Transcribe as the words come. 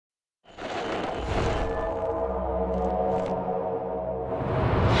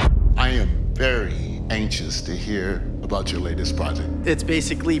very anxious to hear about your latest project. It's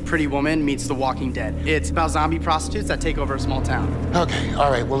basically Pretty Woman meets The Walking Dead. It's about zombie prostitutes that take over a small town. Okay,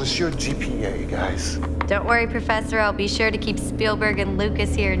 all right, well, it's your GPA, guys. Don't worry, Professor. I'll be sure to keep Spielberg and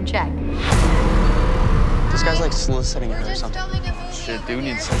Lucas here in check. This guy's like soliciting her or something. Shit, dude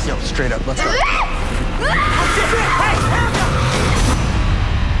needs some. Yo, straight up, let's go.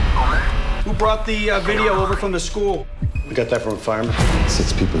 Who brought the video over from the school? We got that from a fireman.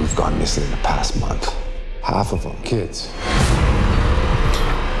 6 people who've gone missing in the past month. Half of them kids.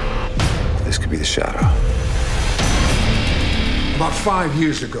 This could be the shadow. About 5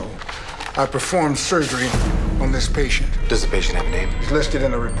 years ago, I performed surgery on this patient. Does the patient have a name? He's listed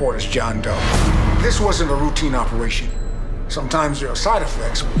in the report as John Doe. This wasn't a routine operation. Sometimes there are side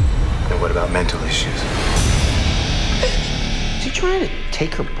effects. And what about mental issues? Is he trying to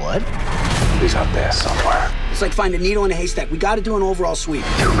take her blood? He's out there somewhere. It's like finding a needle in a haystack. We gotta do an overall sweep.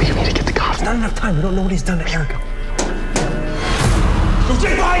 Dude, we need to get the cops. Not enough time. We don't know what he's done to Erica. Go,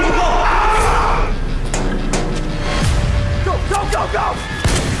 get behind you, go! Go, go, go, go!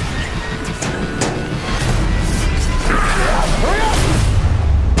 Hurry up!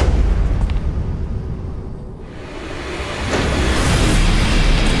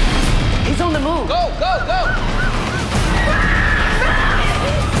 He's on the move. Go, go, go!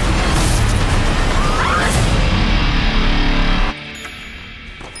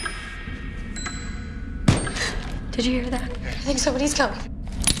 Did you hear that? I think somebody's coming.